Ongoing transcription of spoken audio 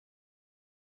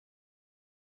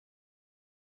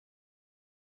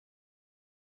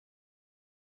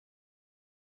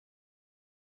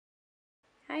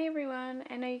Hi everyone,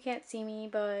 I know you can't see me,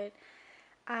 but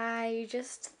I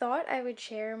just thought I would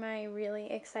share my really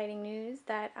exciting news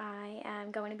that I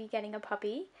am going to be getting a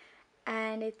puppy,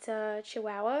 and it's a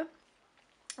Chihuahua.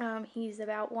 He's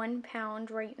about 1 pound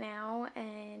right now,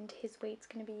 and his weight's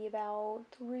going to be about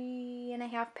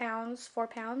 3.5 pounds, 4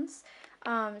 pounds.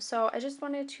 So I just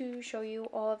wanted to show you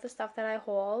all of the stuff that I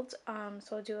hauled.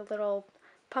 So I'll do a little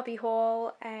puppy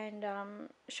haul and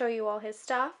show you all his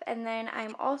stuff, and then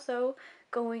I'm also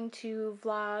going to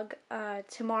vlog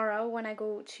tomorrow when I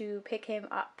go to pick him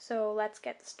up. So let's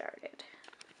get started.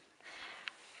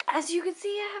 As you can see,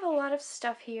 I have a lot of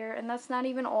stuff here, and that's not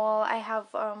even all. I have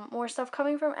more stuff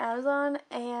coming from Amazon,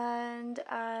 and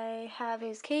I have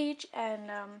his cage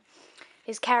and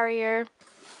his carrier.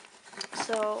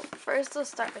 So first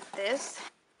let's start with this.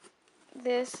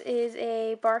 This is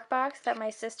a Barkbox that my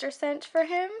sister sent for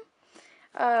him.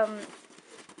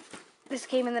 This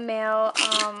came in the mail.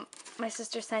 My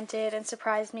sister sent it and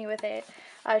surprised me with it.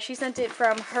 She sent it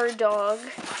from her dog.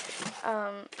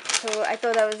 So I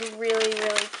thought that was really,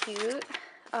 really cute.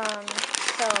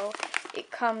 So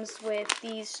it comes with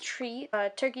these treats,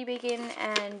 turkey bacon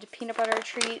and peanut butter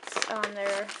treats.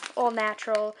 They're all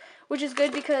natural, which is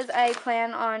good because I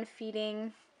plan on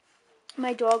feeding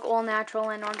my dog all natural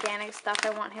and organic stuff.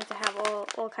 I want him to have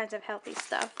all kinds of healthy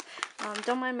stuff.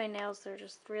 Don't mind my nails, they're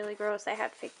just really gross. I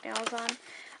had fake nails on.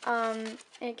 And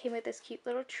it came with this cute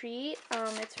little treat.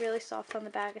 It's really soft on the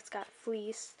back. It's got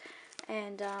fleece,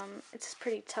 and it's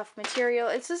pretty tough material.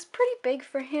 It's just pretty big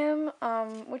for him,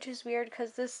 which is weird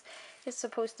because this is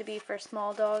supposed to be for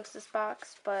small dogs, this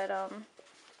box. But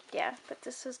yeah, but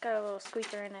this has got a little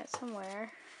squeaker in it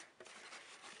somewhere.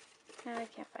 I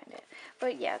can't find it.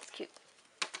 But yeah, it's cute.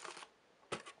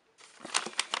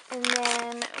 And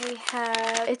then we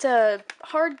have, it's a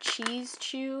hard cheese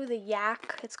chew, the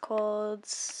Yak. It's called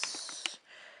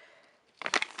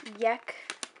Yak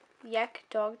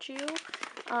Dog Chew.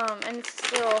 And it's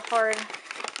this little hard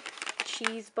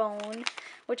cheese bone,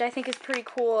 which I think is pretty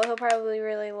cool. He'll probably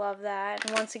really love that.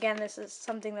 And once again, this is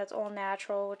something that's all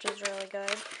natural, which is really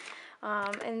good.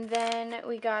 And then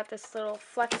we got this little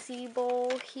flexi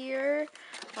bowl here.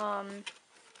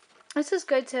 This is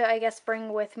good to, I guess,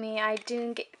 bring with me. I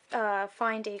didn't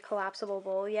find a collapsible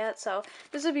bowl yet, so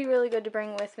this would be really good to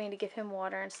bring with me to give him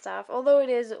water and stuff. Although it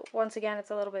is, once again,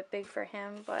 it's a little bit big for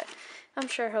him, but I'm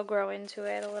sure he'll grow into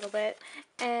it a little bit.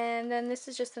 And then this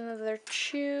is just another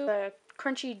chew, a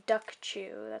crunchy duck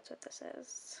chew. That's what this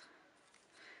is.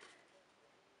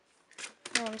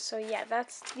 So yeah,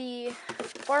 that's the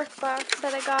Barkbox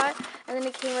that I got, and then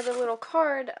it came with a little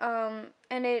card,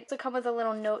 and it come with a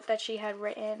little note that she had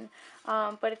written,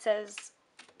 but it says,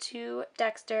 "To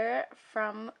Dexter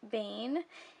from Bane,"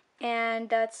 and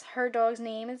that's her dog's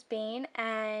name is Bane,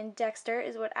 and Dexter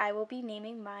is what I will be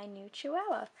naming my new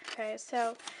Chihuahua. Okay,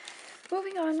 so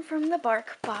moving on from the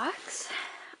Barkbox,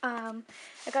 I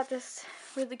got this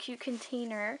really cute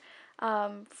container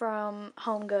from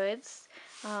Homegoods.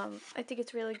 I think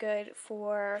it's really good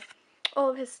for all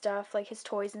of his stuff, like his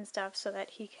toys and stuff, so that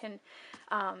he can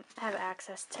have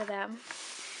access to them.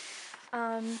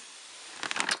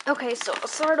 Okay, so I'll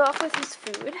start off with his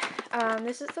food.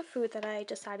 This is the food that I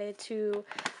decided to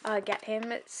get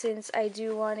him, since I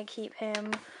do want to keep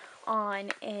him on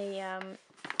a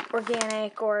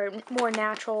organic or more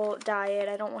natural diet.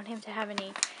 I don't want him to have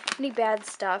any bad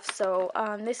stuff. So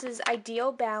this is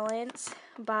Ideal Balance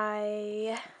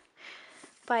by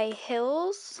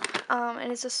Hills,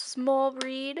 and it's a small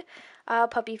breed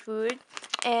puppy food,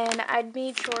 and I'd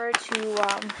made sure to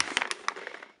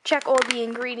check all the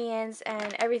ingredients,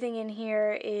 and everything in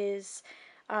here is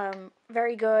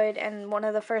very good, and one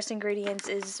of the first ingredients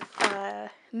is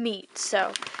meat,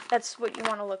 so that's what you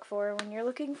want to look for when you're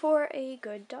looking for a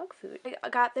good dog food. I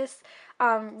got this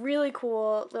really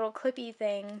cool little clippy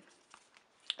thing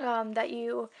that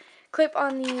you clip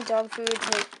on the dog food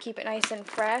to keep it nice and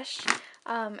fresh,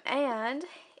 and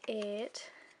it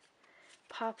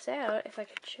pops out. If I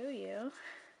could show you,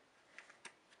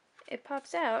 it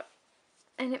pops out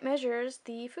and it measures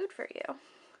the food for you.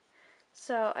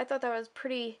 So I thought that was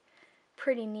pretty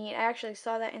neat. I actually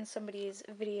saw that in somebody's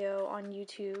video on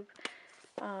YouTube,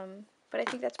 but I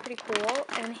think that's pretty cool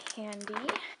and handy.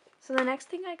 So the next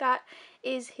thing I got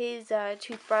is his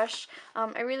toothbrush.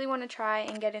 I really want to try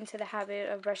and get into the habit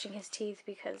of brushing his teeth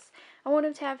because I want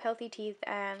him to have healthy teeth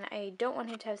and I don't want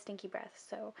him to have stinky breath.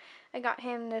 So I got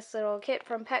him this little kit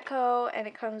from Petco, and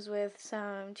it comes with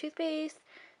some toothpaste,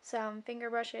 some finger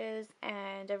brushes,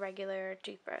 and a regular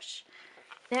toothbrush.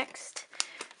 Next,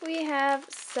 we have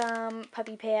some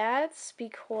puppy pads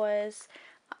because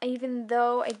Even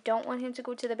though I don't want him to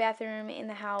go to the bathroom in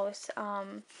the house,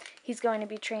 he's going to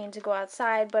be trained to go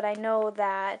outside, but I know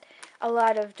that a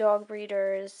lot of dog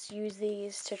breeders use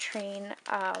these to train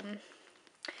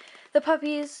the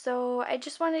puppies, so I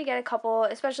just wanted to get a couple,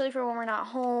 especially for when we're not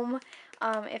home.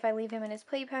 If I leave him in his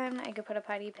playpen, I could put a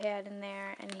potty pad in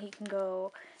there, and he can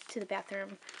go to the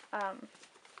bathroom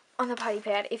on the potty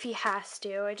pad if he has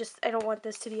to. I don't want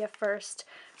this to be a first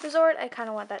resort. I kind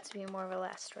of want that to be more of a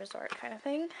last resort kind of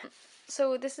thing.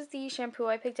 So this is the shampoo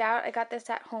I picked out. I got this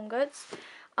at Homegoods.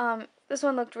 This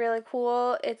one looked really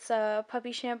cool. It's a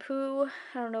puppy shampoo.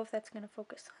 I don't know if that's going to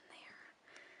focus on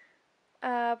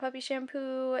there. Puppy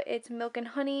shampoo. It's milk and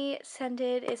honey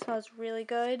scented. It smells really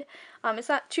good. It's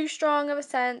not too strong of a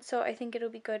scent, so I think it'll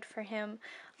be good for him.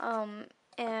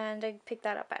 And I picked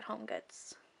that up at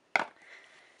Homegoods.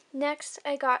 Next,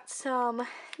 I got some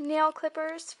nail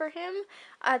clippers for him.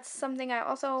 It's something I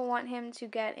also want him to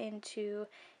get into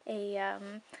a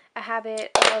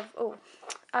habit of.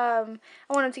 I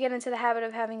want him to get into the habit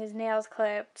of having his nails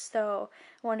clipped, so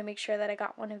I want to make sure that I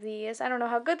got one of these. I don't know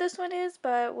how good this one is,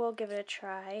 but we'll give it a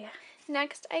try.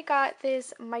 Next, I got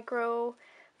this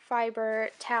microfiber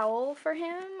towel for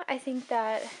him. I think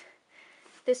that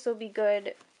this will be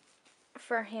good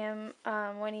for him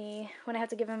when I have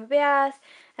to give him a bath,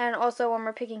 and also when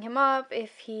we're picking him up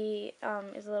if he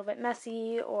is a little bit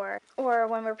messy, or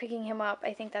when we're picking him up.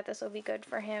 I think that this will be good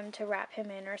for him to wrap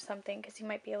him in or something, because he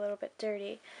might be a little bit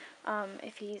dirty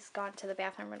if he's gone to the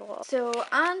bathroom at all. So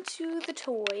on to the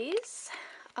toys.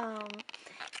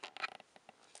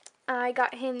 I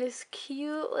got him this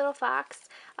cute little fox.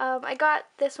 I got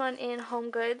this one in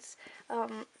Homegoods.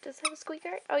 Does it have a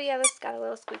squeaker? Oh yeah, this got a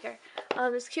little squeaker.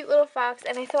 This cute little fox,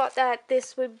 and I thought that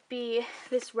this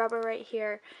rubber right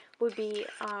here would be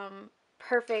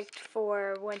perfect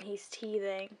for when he's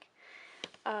teething.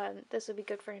 This would be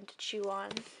good for him to chew on.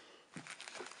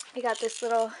 I got this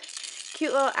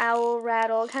cute little owl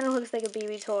rattle. Kind of looks like a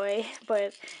baby toy,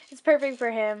 but it's perfect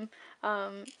for him.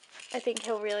 I think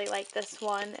he'll really like this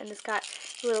one, and it's got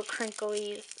little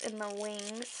crinklies in the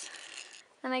wings.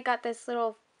 And I got this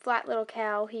flat little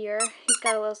cow here. He's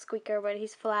got a little squeaker, but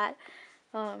he's flat,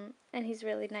 and he's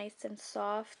really nice and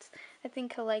soft. I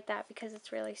think he'll like that because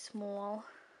it's really small.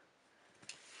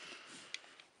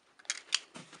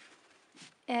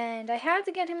 And I had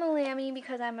to get him a lammy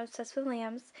because I'm obsessed with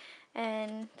lambs.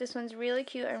 And this one's really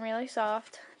cute and really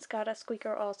soft. It's got a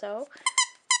squeaker also.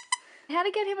 I had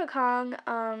to get him a Kong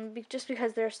just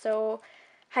because they're so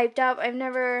hyped up. I've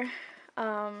never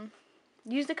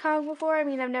used a Kong before. I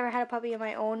mean, I've never had a puppy of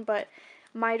my own, but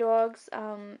my dogs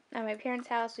at my parents'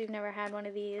 house, we've never had one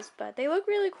of these. But they look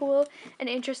really cool and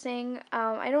interesting.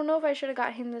 I don't know if I should have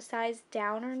got him the size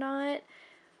down or not,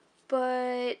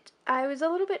 but I was a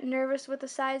little bit nervous with the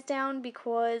size down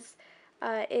because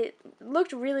it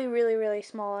looked really, really, really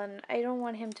small, and I don't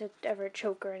want him to ever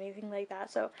choke or anything like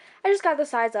that. So I just got the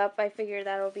size up. I figured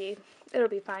it'll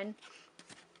be fine.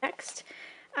 Next,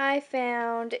 I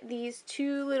found these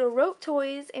two little rope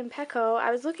toys in Petco. I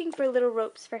was looking for little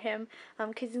ropes for him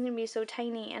because he's gonna be so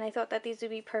tiny, and I thought that these would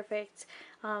be perfect.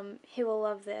 He will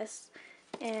love this,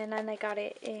 and then I got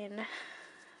it in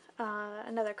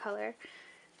another color.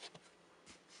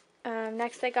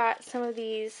 Next, I got some of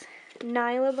these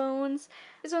Nyla bones.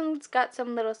 This one's got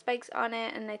some little spikes on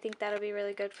it, and I think that'll be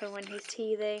really good for when he's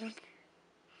teething.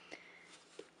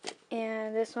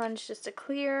 And this one's just a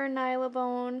clear Nyla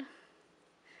bone,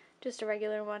 just a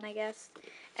regular one, I guess.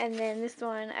 And then this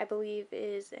one, I believe,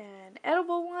 is an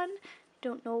edible one.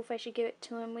 Don't know if I should give it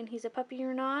to him when he's a puppy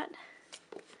or not.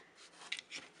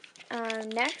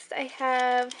 Next, I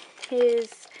have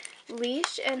his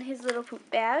leash and his little poop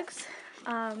bags.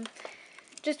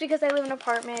 Just because I live in an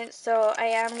apartment, so I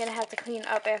am going to have to clean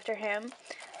up after him.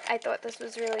 I thought this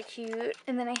was really cute.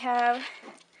 And then I have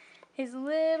his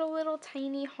little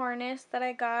tiny harness that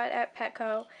I got at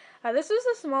Petco. This was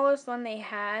the smallest one they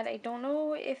had. I don't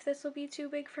know if this will be too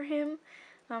big for him,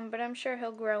 but I'm sure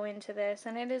he'll grow into this.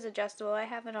 And it is adjustable. I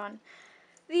have it on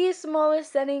the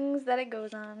smallest settings that it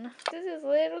goes on. This is his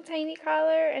little tiny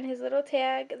collar and his little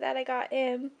tag that I got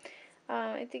him.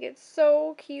 I think it's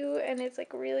so cute, and it's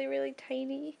like really, really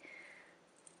tiny,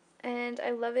 and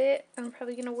I love it. I'm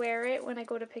probably going to wear it when I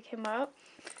go to pick him up.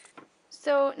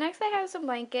 So next I have some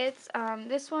blankets.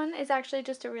 This one is actually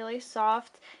just a really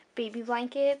soft baby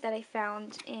blanket that I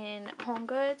found in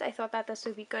Homegoods. I thought that this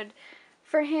would be good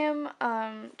for him,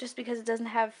 just because it doesn't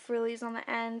have frillies on the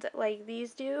end like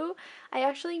these do. I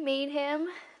actually made him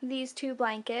these two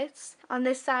blankets. On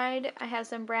this side I have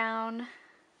some brown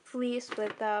fleece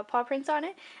with paw prints on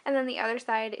it, and then the other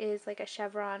side is like a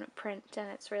chevron print, and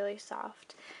it's really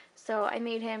soft. So I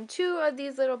made him 2 of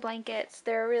these little blankets.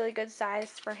 They're a really good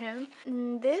size for him.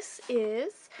 And this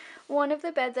is one of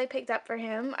the beds I picked up for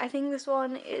him. I think this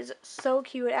one is so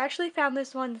cute. I actually found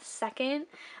this one second.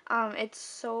 It's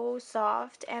so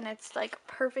soft and it's like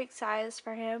perfect size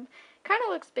for him. Kind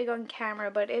of looks big on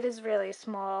camera, but it is really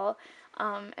small.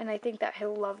 And I think that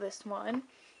he'll love this one.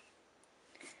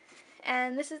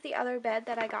 And this is the other bed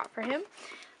that I got for him.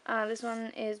 This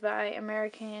one is by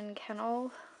American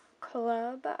Kennel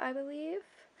Club, I believe.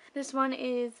 This one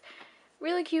is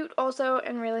really cute also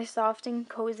and really soft and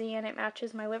cozy, and it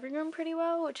matches my living room pretty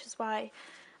well, which is why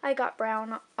I got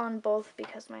brown on both,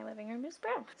 because my living room is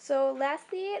brown. So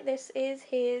lastly, this is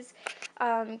his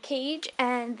cage,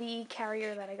 and the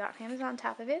carrier that I got him is on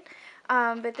top of it.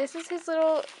 But this is his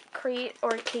little crate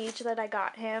or cage that I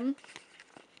got him.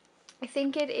 I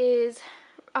think it is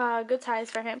good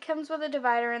size for him. It comes with a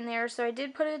divider in there, so I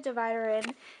did put a divider in.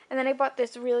 And then I bought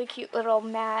this really cute little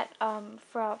mat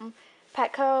from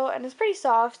Petco, and it's pretty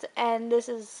soft, and this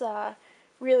is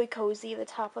really cozy. The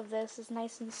top of this is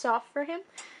nice and soft for him.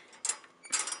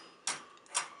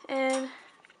 And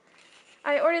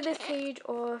I ordered this cage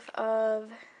off of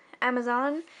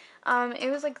Amazon. It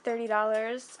was like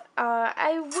 $30.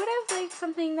 I would have liked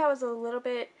something that was a little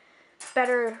bit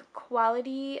better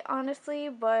quality, honestly,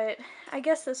 but I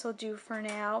guess this will do for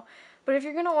now. But if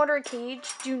you're going to order a cage,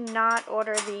 do not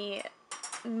order the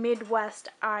Midwest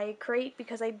Eye crate,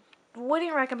 because I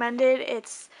wouldn't recommend it.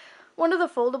 It's one of the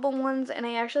foldable ones, and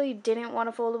I actually didn't want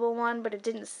a foldable one, but it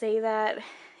didn't say that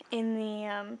in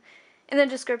the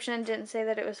description. It didn't say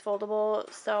that it was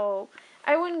foldable, so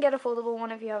I wouldn't get a foldable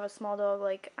one if you have a small dog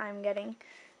like I'm getting.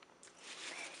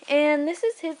 And this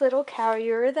is his little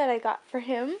carrier that I got for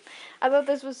him. I thought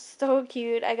this was so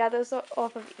cute. I got this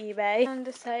off of eBay. And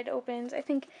this side opens, I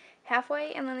think,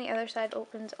 halfway, and then the other side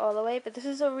opens all the way. But this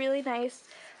is a really nice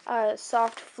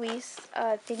soft fleece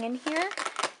thing in here.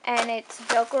 And it's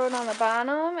Velcroed on the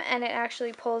bottom, and it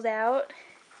actually pulls out.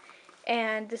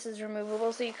 And this is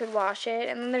removable, so you could wash it.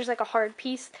 And then there's like a hard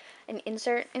piece, an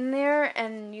insert in there,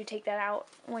 and you take that out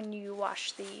when you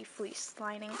wash the fleece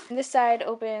lining. And this side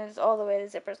opens all the way,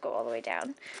 the zippers go all the way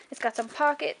down. It's got some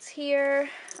pockets here.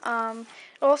 It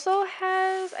also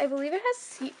has, I believe it has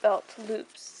seatbelt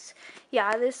loops.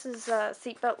 Yeah, this is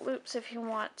seatbelt loops if you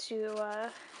want to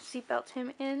seatbelt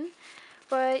him in.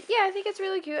 But yeah, I think it's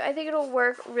really cute. I think it'll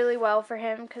work really well for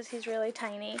him because he's really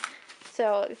tiny.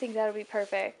 So I think that'll be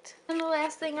perfect. And the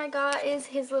last thing I got is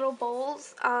his little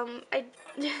bowls. I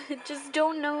just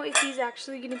don't know if he's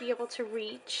actually going to be able to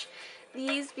reach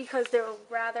these because they're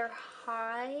rather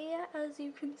high, as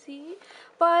you can see.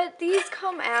 But these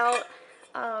come out.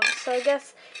 So I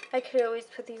guess I could always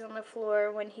put these on the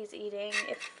floor when he's eating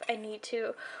if I need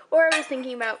to. Or I was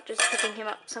thinking about just picking him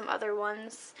up some other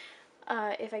ones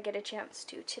if I get a chance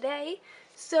to today.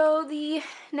 So the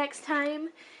next time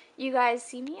you guys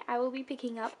see me, I will be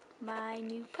picking up my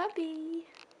new puppy.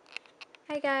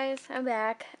 Hi guys, I'm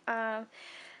back. I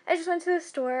just went to the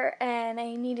store and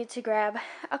I needed to grab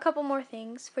a couple more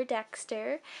things for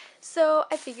Dexter. So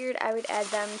I figured I would add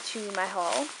them to my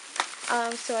haul.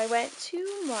 So I went to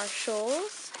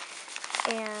Marshall's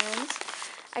and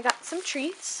I got some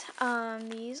treats.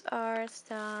 These are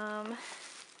some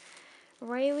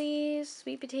Riley's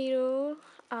sweet potato,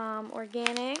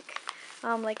 organic.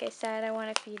 Like I said, I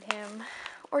want to feed him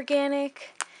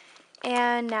organic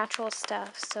and natural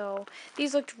stuff. So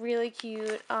these looked really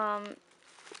cute,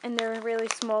 and they're really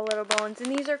small little bones.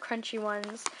 And these are crunchy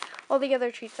ones. All the other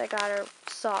treats I got are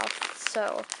soft,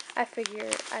 so I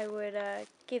figured I would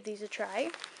give these a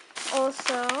try.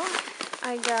 Also,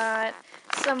 I got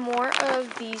some more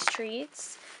of these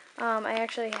treats. I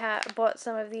actually bought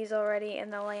some of these already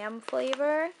in the lamb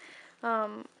flavor.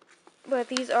 But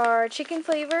these are chicken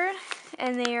flavored,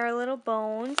 and they are little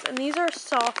bones, and these are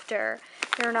softer.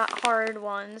 They're not hard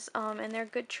ones, and they're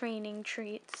good training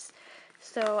treats.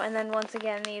 So, and then once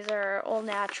again, these are all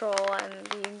natural, and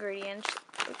the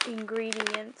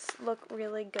ingredients look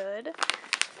really good.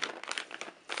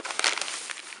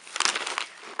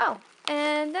 Oh,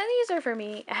 and then these are for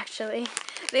me, actually.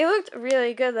 They looked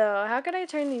really good, though. How could I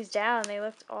turn these down? They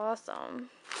looked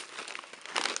awesome.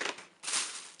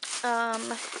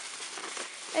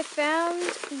 I found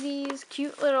these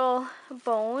cute little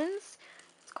bones.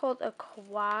 It's called a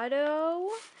quado.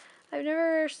 I've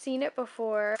never seen it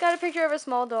before. It's got a picture of a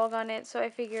small dog on it, so I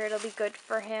figure it'll be good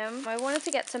for him. I wanted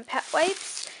to get some pet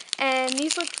wipes, and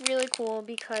these looked really cool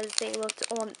because they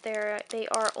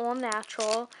are all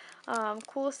natural.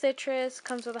 Cool citrus,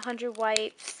 comes with 100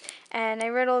 wipes, and I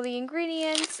read all the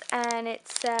ingredients, and it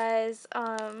says,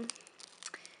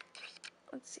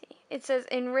 let's see, It says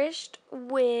enriched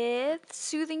with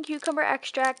soothing cucumber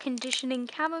extract, conditioning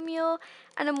chamomile,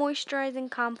 and a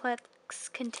moisturizing complex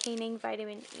containing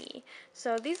vitamin E.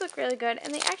 So these look really good,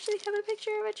 and they actually have a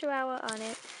picture of a Chihuahua on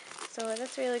it. So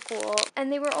that's really cool.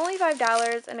 And they were only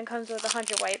 $5, and it comes with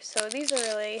 100 wipes. So these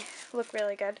are look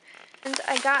really good. And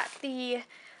I got these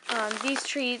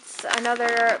treats,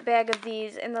 another bag of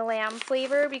these in the lamb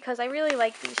flavor, because I really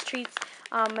like these treats.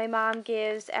 My mom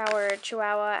gives our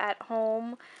Chihuahua at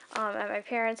home at my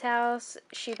parents' house.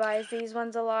 She buys these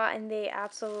ones a lot, and they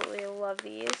absolutely love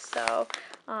these. So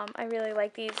I really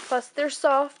like these. Plus, they're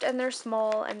soft, and they're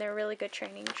small, and they're really good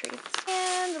training treats.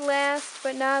 And last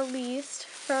but not least,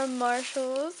 from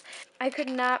Marshall's, I could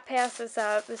not pass this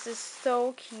up. This is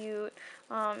so cute.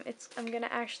 I'm going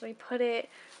to actually put it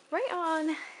right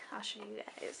on. I'll show you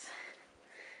guys.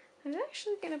 I'm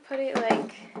actually going to put it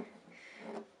like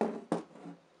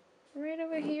right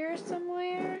over here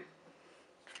somewhere.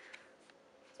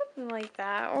 Something like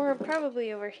that. Or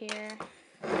probably over here.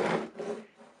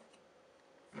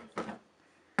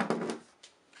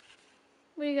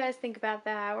 What do you guys think about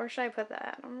that? Where should I put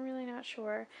that? I'm really not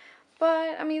sure.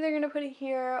 But I'm either going to put it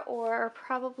here or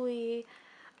probably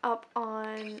up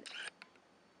on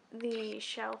the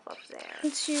shelf up there.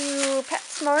 To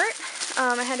Petsmart,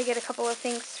 I had to get a couple of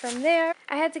things from there.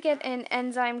 I had to get an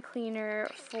enzyme cleaner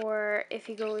for if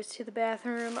he goes to the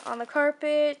bathroom on the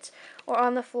carpet or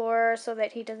on the floor, so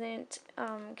that he doesn't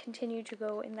continue to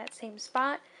go in that same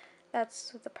spot.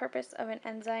 That's the purpose of an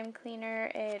enzyme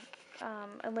cleaner. It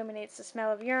eliminates the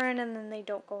smell of urine, and then they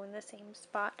don't go in the same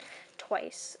spot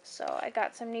twice. So I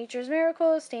got some Nature's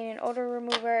Miracle stain and odor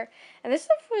remover, and this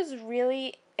stuff was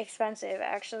really expensive,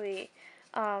 actually.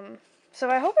 So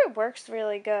I hope it works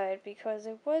really good, because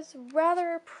it was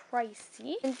rather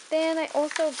pricey. And then I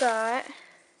also got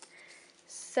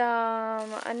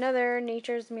another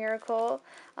Nature's Miracle.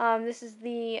 This is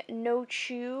the No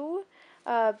Chew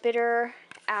bitter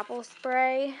apple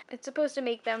spray. It's supposed to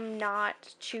make them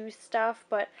not chew stuff,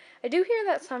 but I do hear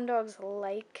that some dogs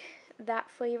like that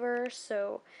flavor,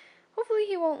 so hopefully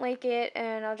he won't like it,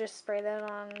 and I'll just spray that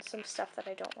on some stuff that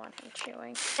I don't want him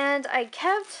chewing. And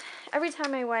every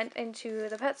time I went into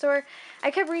the pet store,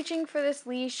 I kept reaching for this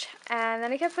leash, and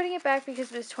then I kept putting it back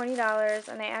because it was $20,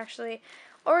 and I actually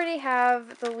already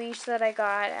have the leash that I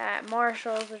got at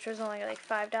Marshall's, which was only like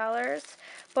 $5.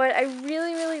 But I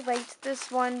really, really liked this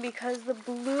one because the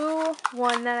blue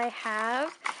one that I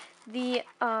have, it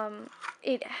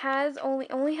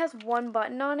only has one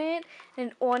button on it, and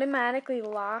it automatically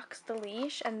locks the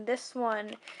leash. And this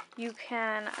one, I'm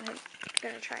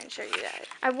gonna try and show you guys.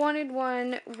 I wanted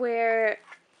one where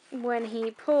when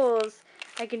he pulls,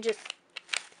 I can just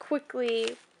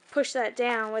quickly push that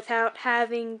down without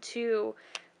having to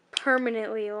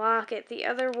permanently lock it. The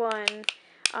other one,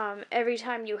 every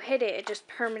time you hit it, it just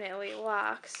permanently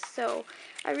locks. So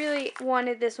I really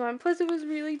wanted this one. Plus it was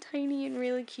really tiny and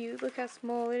really cute. Look how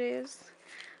small it is.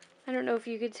 I don't know if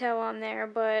you could tell on there,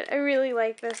 but I really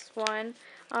like this one.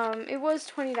 It was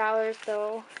 $20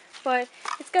 though, but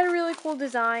it's got a really cool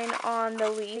design on the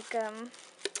leash.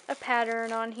 A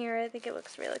pattern on here. I think it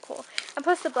looks really cool. And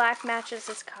plus the black matches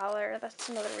his collar. That's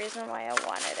another reason why I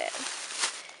wanted it.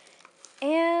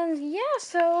 And yeah,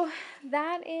 so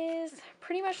that is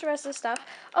pretty much the rest of the stuff.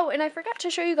 Oh, and I forgot to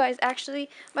show you guys actually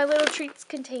my little treats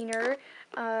container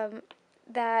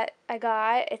that I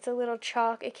got. It's a little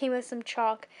chalk. It came with some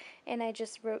chalk, and I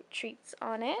just wrote treats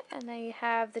on it. And I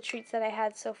have the treats that I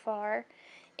had so far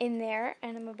in there,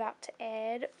 and I'm about to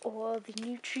add all the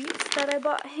new treats that I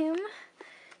bought him.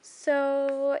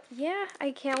 So yeah, I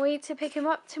can't wait to pick him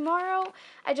up tomorrow.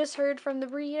 I just heard from the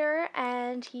breeder,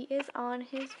 and he is on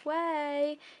his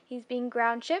way. He's being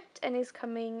ground shipped, and he's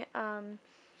coming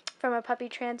from a puppy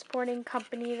transporting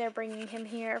company. They're bringing him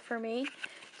here for me.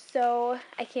 So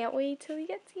I can't wait till he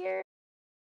gets here.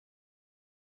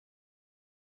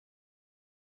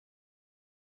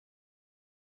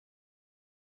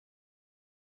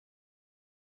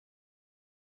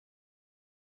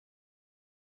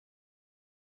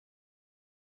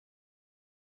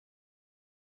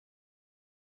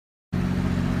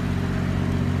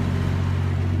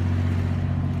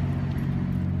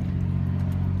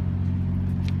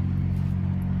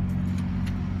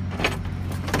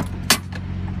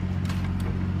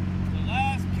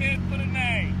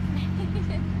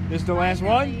 This is the last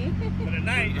one? For the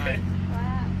night.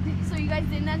 Wow. So you guys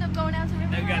didn't end up going out to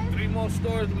Riverside? They got 3 more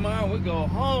stores tomorrow. We go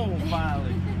home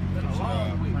finally. Been a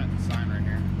long week. Print the sign right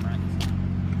here. Print the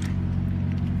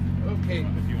sign. Okay.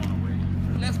 If you want to wait.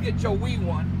 Let's get your wee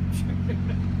one.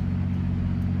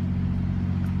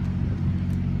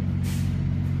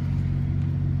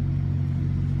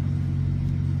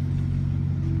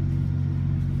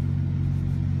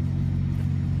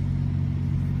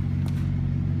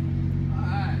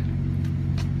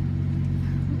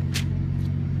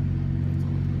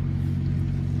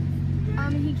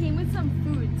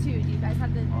 guys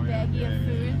have the baggie of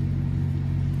food.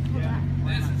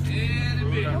 This is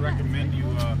Food, I recommend you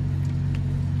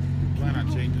plan on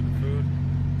changing the food.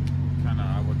 Kinda,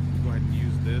 I would go ahead and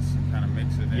use this and kinda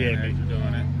mix it in as you're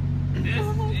doing it.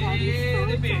 Oh my god, he's so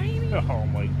tiny. Oh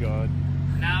my god.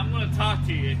 Now I'm gonna talk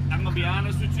to you. I'm gonna be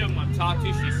honest with you. I'm gonna talk to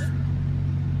you.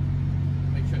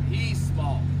 Make sure he's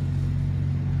small.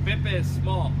 Pepe is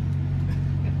small.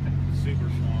 Super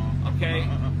small. Okay.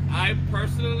 I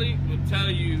personally would tell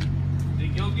you to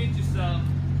go get yourself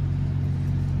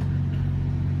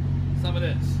some of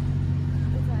this.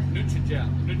 Nutrigel,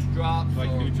 Nutri-Drops, Like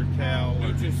or Nutri-Cal.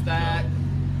 Nutri-Stat.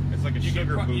 It's like a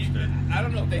sugar booster. I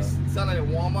don't know if they sell it at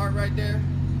Walmart right there.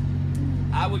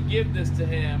 I would give this to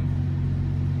him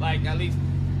like at least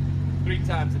 3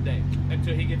 times a day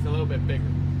until he gets a little bit bigger.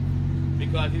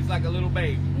 Because he's like a little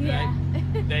baby, right?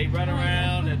 They run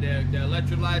around and their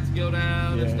electrolytes go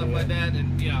down and stuff like that.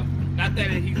 And you know, not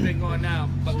that he's been going down,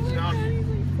 but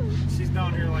She's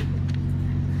down here like.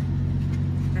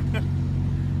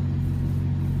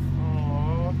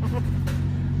 Oh.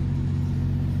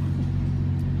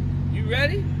 You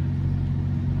ready?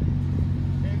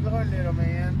 Here you go, little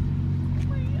man.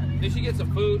 Did she get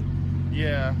some food?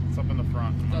 Yeah, it's up in the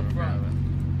front. It's up front.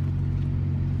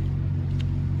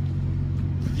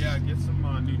 Yeah, get some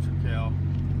Nutri-Cal.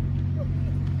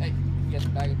 Hey, you got the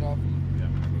bag of dog food? Yeah,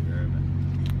 I'm gonna go grab it.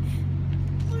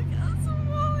 Look how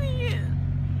small he is.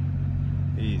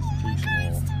 He's too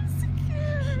small. So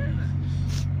secure.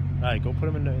 Alright, go put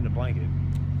him in the blanket.